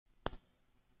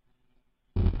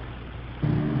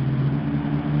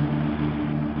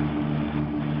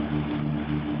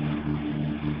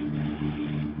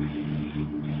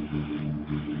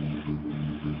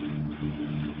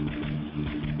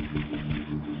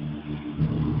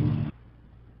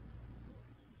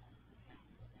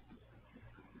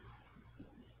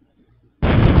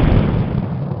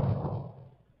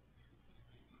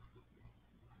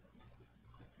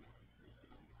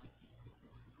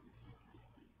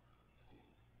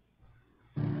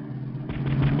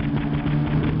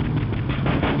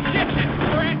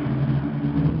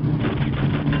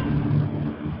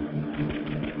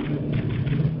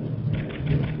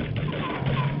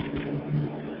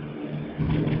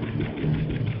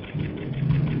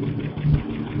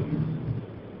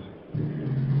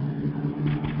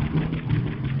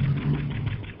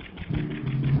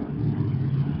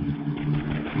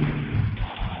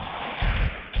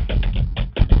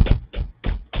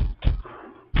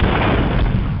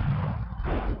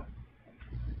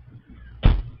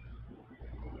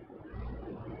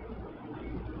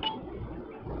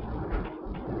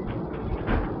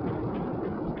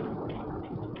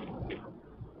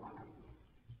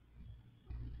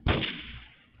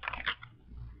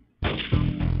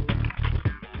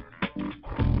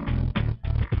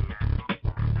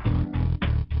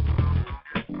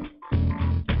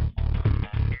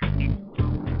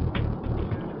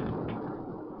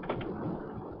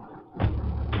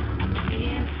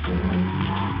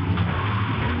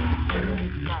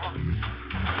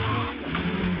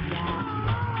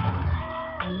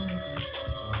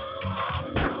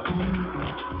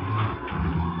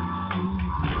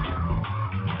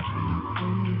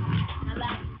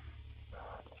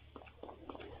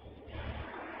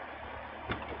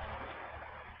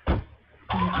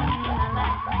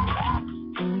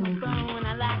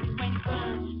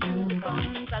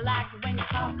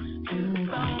to the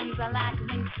bones. I like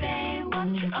when you say what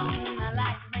you own. I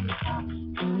like when you talk to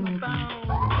the bones.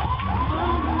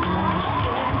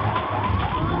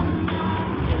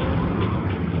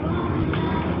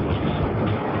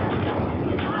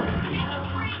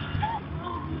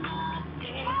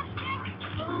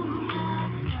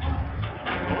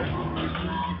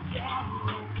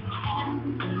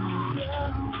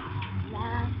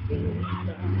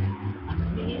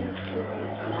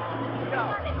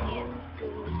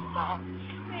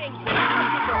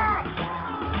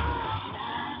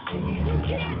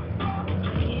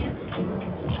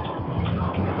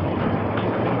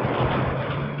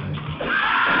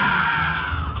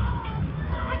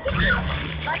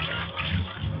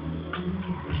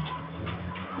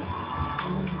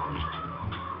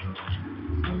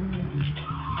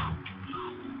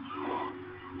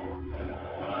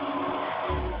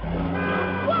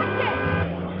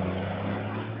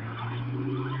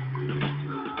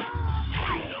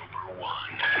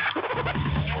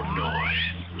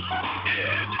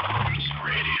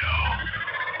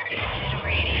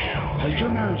 Has your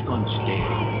marriage gone stale?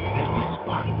 Has the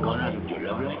spark gone out of your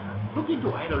love life? Looking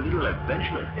to add a little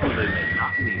adventure to the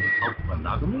monotony of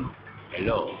monogamy?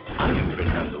 Hello, I am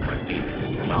Fernando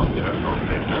Martinez, founder of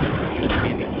Fernando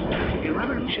Martinez, a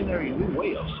revolutionary new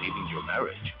way of saving your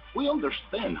marriage. We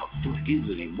understand how 2 kids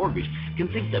and a mortgage can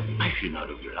take the passion out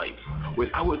of your life.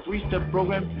 With our 3-step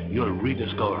program, you'll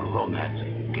rediscover romance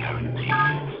guaranteed.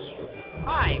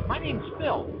 Hi, my name's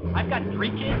Phil. I've got 3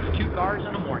 kids, 2 cars,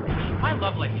 and a mortgage. My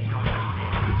love life is going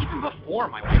great, even before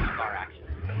my wife's car accident.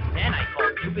 Then I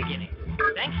called New Beginnings.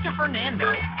 Thanks to Fernando,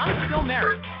 I'm still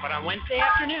married, but on Wednesday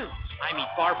afternoons, I meet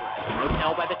Barbara at the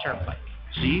motel by the turnpike.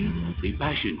 See? The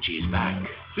passion she's back.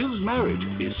 Phil's marriage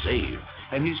is saved,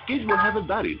 and his kids will have a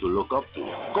daddy to look up to.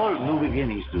 Call New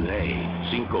Beginnings today.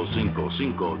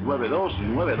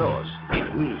 555-9292.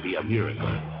 It will be a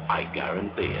miracle. I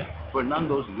guarantee it.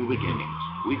 Fernando's New Beginnings.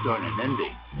 We turn an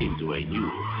ending into a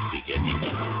new beginning.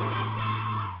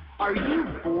 Are you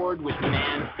bored with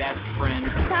man's best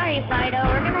friend? Sorry, Fido.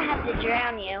 We're gonna have to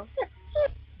drown you.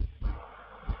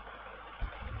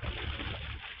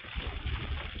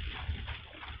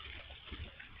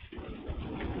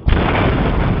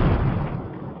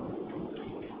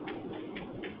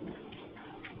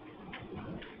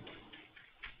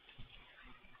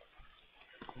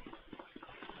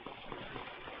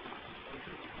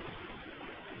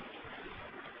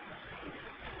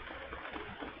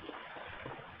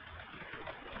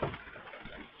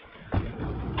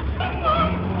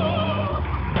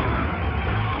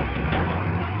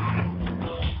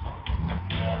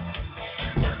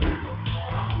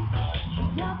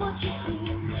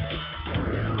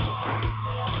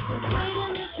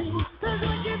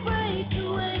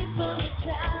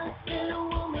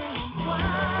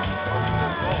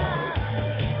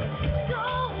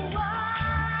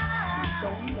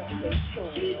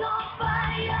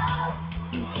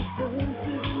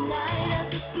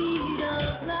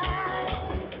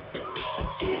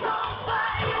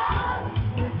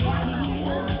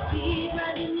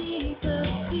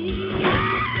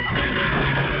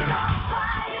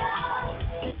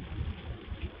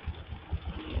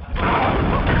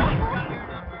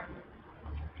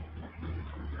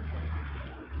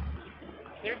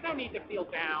 There's no need to feel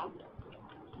down.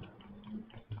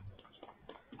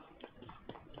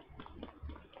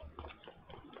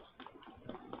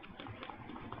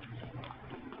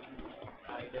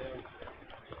 I do.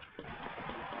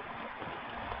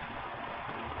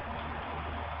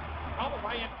 Call the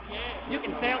YMCA. You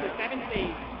can sail the 7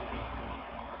 seas.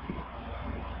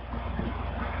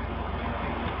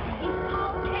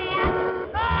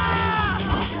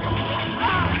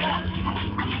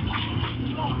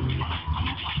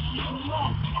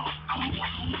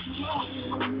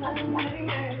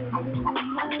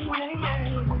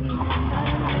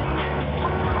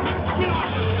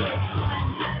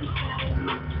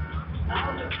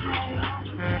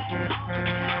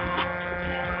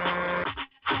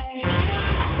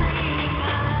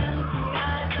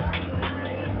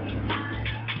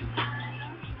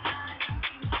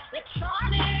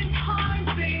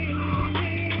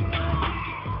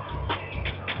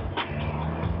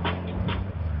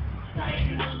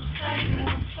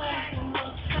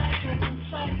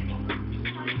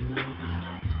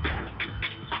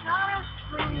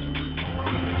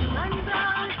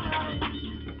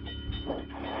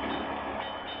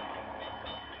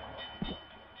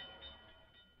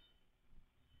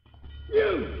 You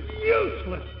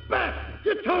useless bastard!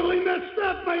 You're totally messed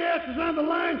up. My ass is on the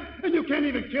line, and you can't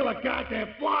even kill a goddamn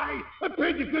fly. I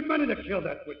paid you good money to kill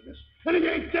that witness. And he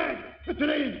ain't dead. And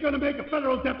today he's going to make a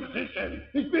federal deposition.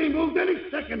 He's being moved any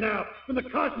second now from the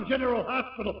Carson General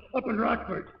Hospital up in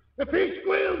Rockford. If he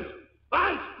squeals,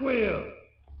 I squeal.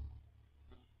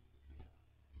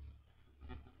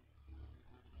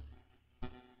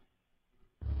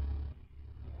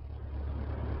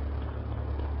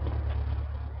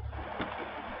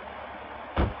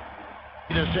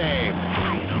 The same.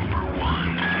 Number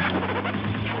one.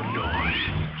 Noise.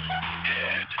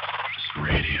 Ed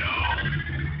Radio.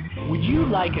 Would you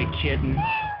like a kitten?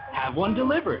 Have one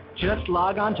delivered. Just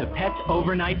log on to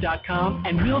petsovernight.com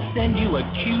and we'll send you a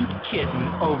cute kitten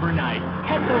overnight.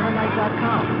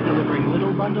 Petsovernight.com, delivering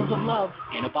little bundles of love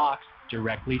in a box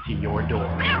directly to your door.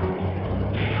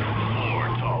 More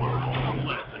tolerable,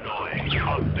 less annoying,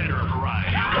 a better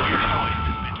variety of your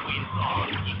choices between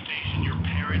songs, the station your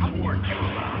parents warned you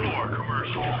about, more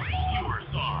commercials, fewer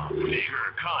songs, bigger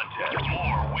content,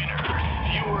 more winners,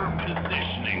 fewer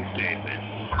positioning statements.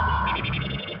 This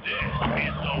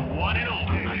is the one and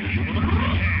only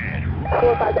Ted.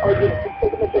 Qualified argument to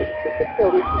take them against the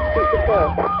facility to speak with her. Are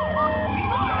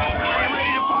you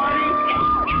ready to party?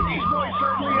 These boys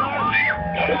certainly are.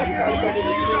 Get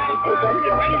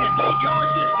ready to meet your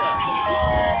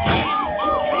sister.